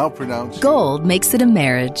 I now pronounce gold makes it a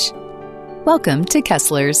marriage. Welcome to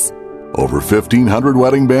Kessler's. Over 1,500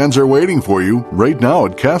 wedding bands are waiting for you right now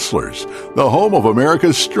at Kessler's, the home of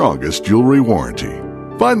America's strongest jewelry warranty.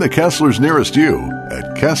 Find the Kessler's nearest you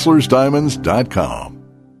at Kessler'sDiamonds.com.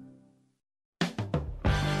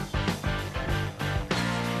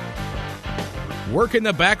 Working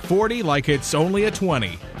the back 40 like it's only a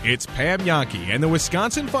 20. It's Pam Yonke and the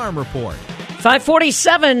Wisconsin Farm Report.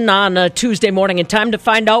 5:47 on a Tuesday morning, and time to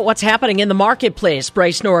find out what's happening in the marketplace.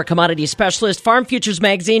 Bryce Knorr, commodity specialist, Farm Futures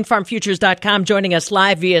Magazine, farmfutures.com, joining us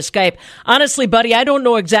live via Skype. Honestly, buddy, I don't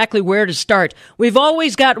know exactly where to start. We've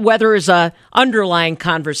always got weather as a underlying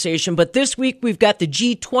conversation, but this week we've got the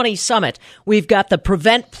G20 summit. We've got the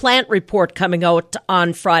Prevent Plant report coming out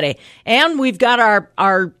on Friday, and we've got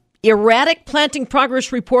our erratic planting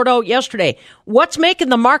progress report out yesterday. What's making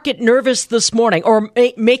the market nervous this morning, or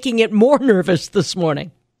making it more nervous this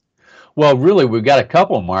morning? Well, really, we've got a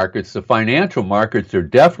couple of markets. The financial markets are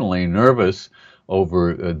definitely nervous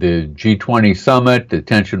over the G20 summit, the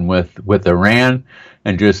tension with Iran,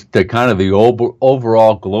 and just kind of the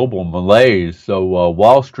overall global malaise. So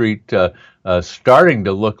Wall Street starting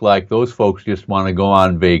to look like those folks just want to go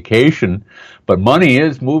on vacation. But money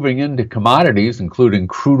is moving into commodities, including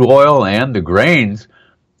crude oil and the grains.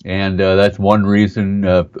 And that's one reason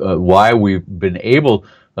why we've been able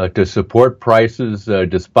to support prices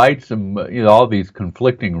despite some, all these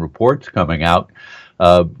conflicting reports coming out.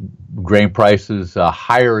 Grain prices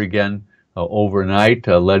higher again overnight,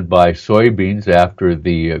 led by soybeans after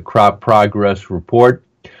the crop progress report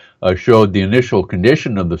showed the initial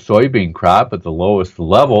condition of the soybean crop at the lowest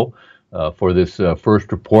level for this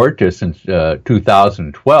first report since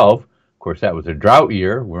 2012. Of course, that was a drought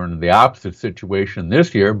year. We're in the opposite situation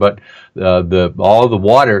this year, but all the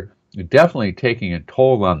water definitely taking a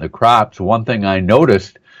toll on the crops. One thing I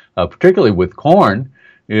noticed, particularly with corn,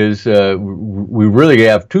 is we really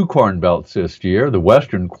have two corn belts this year. The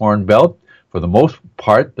western corn belt, for the most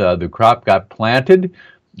part, the crop got planted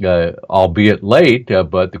albeit late,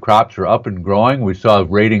 but the crops are up and growing. We saw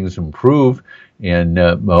ratings improve in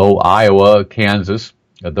Iowa, Kansas,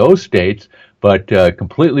 those states, but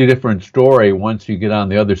completely different story once you get on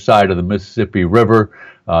the other side of the Mississippi River.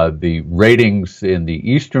 The ratings in the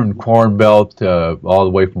eastern Corn Belt, all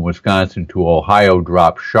the way from Wisconsin to Ohio,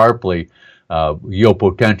 dropped sharply. Yield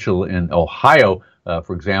potential in Ohio,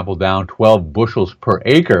 for example, down 12 bushels per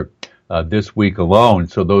acre this week alone.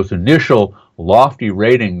 So those initial lofty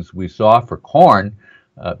ratings we saw for corn,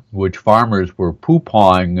 which farmers were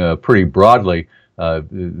poo-pawing pretty broadly,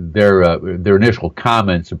 their initial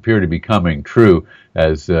comments appear to be coming true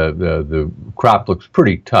as the crop looks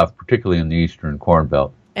pretty tough, particularly in the eastern Corn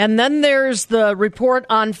Belt. And then there's the report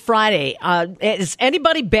on Friday. Is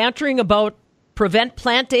anybody bantering about prevent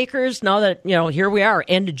plant acres now that, here we are,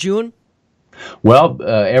 end of June? Well,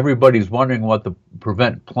 everybody's wondering what the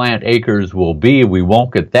prevent plant acres will be. We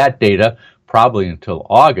won't get that data probably until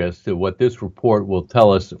August. What this report will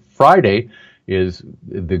tell us Friday is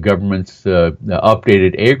the government's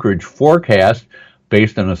updated acreage forecast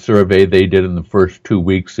based on a survey they did in the first 2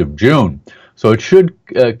 weeks of June. So it should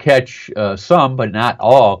catch some, but not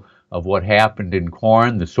all, of what happened in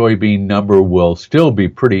corn. The soybean number will still be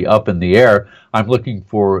pretty up in the air. I'm looking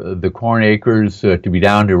for the corn acres to be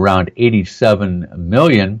down to around 87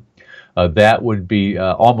 million. That would be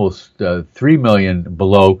almost 3 million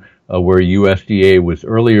below where USDA was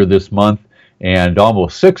earlier this month, and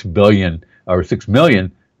almost 6 million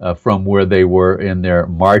from where they were in their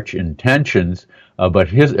March intentions. But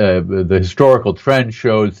the historical trend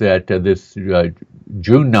shows that this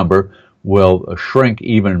June number will shrink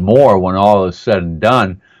even more when all is said and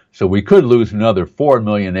done. So we could lose another 4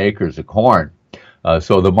 million acres of corn.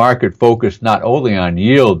 So the market focused not only on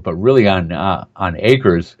yield, but really on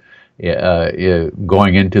acres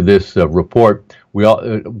going into this report.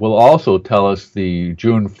 Will also tell us the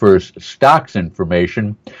June 1st stocks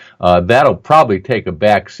information. That'll probably take a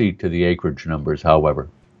back seat to the acreage numbers, however.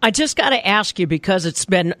 I just got to ask you, because it's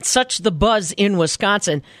been such the buzz in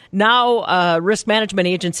Wisconsin. Now, Risk Management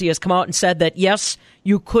Agency has come out and said that, yes,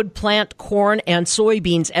 you could plant corn and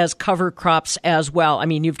soybeans as cover crops as well. I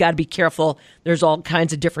mean, you've got to be careful. There's all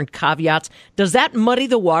kinds of different caveats. Does that muddy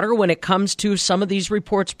the water when it comes to some of these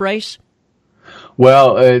reports, Bryce?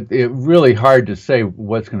 Well, it's really hard to say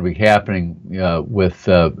what's going to be happening with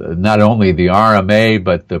not only the RMA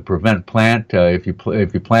but the prevent plant. If you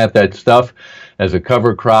plant that stuff as a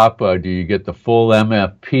cover crop, do you get the full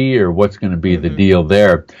MFP, or what's going to be the deal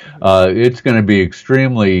there? It's going to be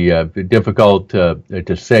extremely difficult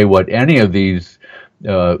to say what any of these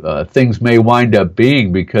things may wind up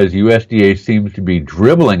being, because USDA seems to be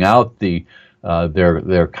dribbling out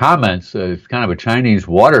their comments. It's kind of a Chinese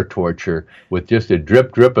water torture with just a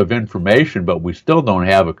drip of information, but we still don't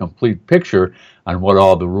have a complete picture on what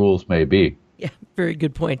all the rules may be. Yeah, very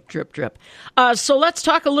good point. Drip. So let's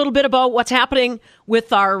talk a little bit about what's happening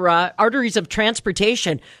with our arteries of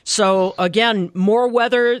transportation. So again, more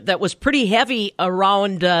weather that was pretty heavy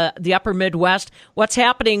around the upper Midwest. What's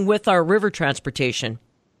happening with our river transportation?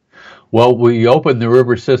 Well, we opened the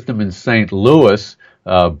river system in St. Louis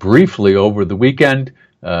briefly over the weekend,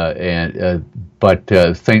 but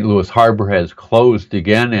St. Louis Harbor has closed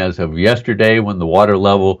again as of yesterday when the water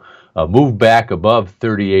level moved back above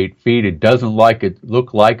 38 feet. It doesn't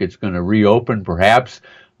look like it's going to reopen perhaps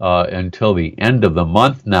until the end of the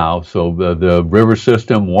month now. So the river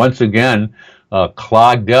system once again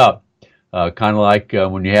clogged up, kind of like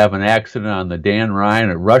when you have an accident on the Dan Ryan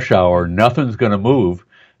at rush hour. Nothing's going to move.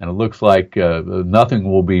 And it looks like nothing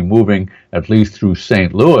will be moving, at least through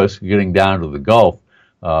St. Louis, getting down to the Gulf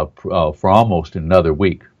for almost another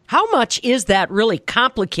week. How much is that really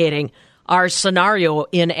complicating our scenario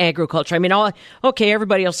in agriculture? I mean, okay,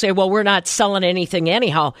 everybody will say, well, we're not selling anything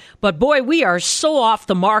anyhow. But boy, we are so off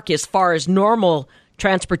the mark as far as normal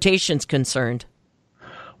transportation's concerned.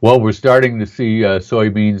 Well, we're starting to see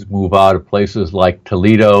soybeans move out of places like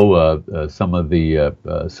Toledo, some of the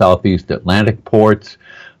southeast Atlantic ports.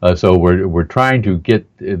 So we're trying to get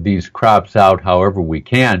these crops out however we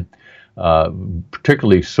can,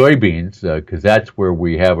 particularly soybeans, because that's where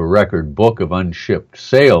we have a record book of unshipped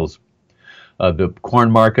sales. The corn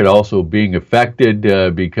market also being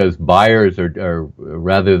affected because buyers are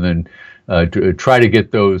rather than try to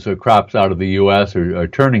get those crops out of the U.S. are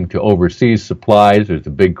turning to overseas supplies. There's a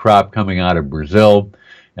big crop coming out of Brazil,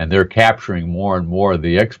 and they're capturing more and more of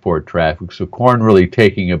the export traffic. So corn really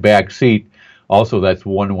taking a back seat. Also, that's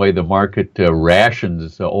one way the market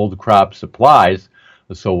rations old crop supplies,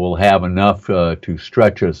 so we'll have enough to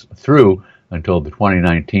stretch us through until the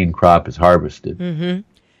 2019 crop is harvested. Mm-hmm.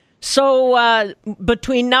 So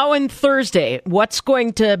between now and Thursday, what's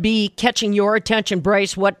going to be catching your attention,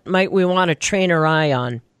 Bryce? What might we want to train our eye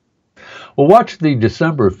on? Well, watch the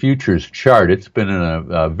December futures chart. It's been in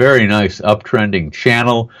a very nice uptrending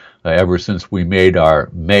channel ever since we made our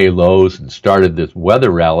May lows and started this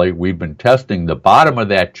weather rally. We've been testing the bottom of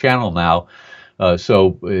that channel now.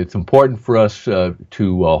 So it's important for us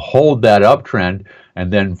to hold that uptrend.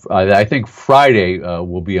 And then I think Friday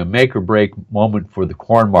will be a make-or-break moment for the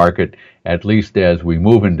corn market, at least as we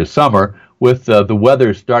move into summer, with the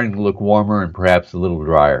weather starting to look warmer and perhaps a little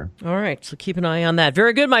drier. All right, so keep an eye on that.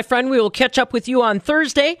 Very good, my friend. We will catch up with you on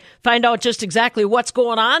Thursday, find out just exactly what's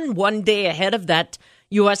going on one day ahead of that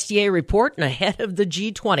USDA report and ahead of the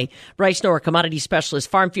G20. Bryce Noer, commodity specialist,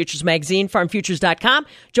 Farm Futures Magazine, farmfutures.com,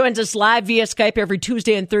 joins us live via Skype every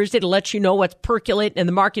Tuesday and Thursday to let you know what's percolating in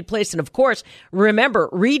the marketplace. And, of course, remember,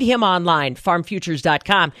 read him online,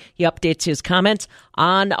 farmfutures.com. He updates his comments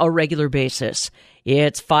on a regular basis.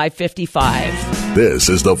 It's 5:55. This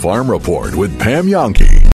is the Farm Report with Pam Jahnke.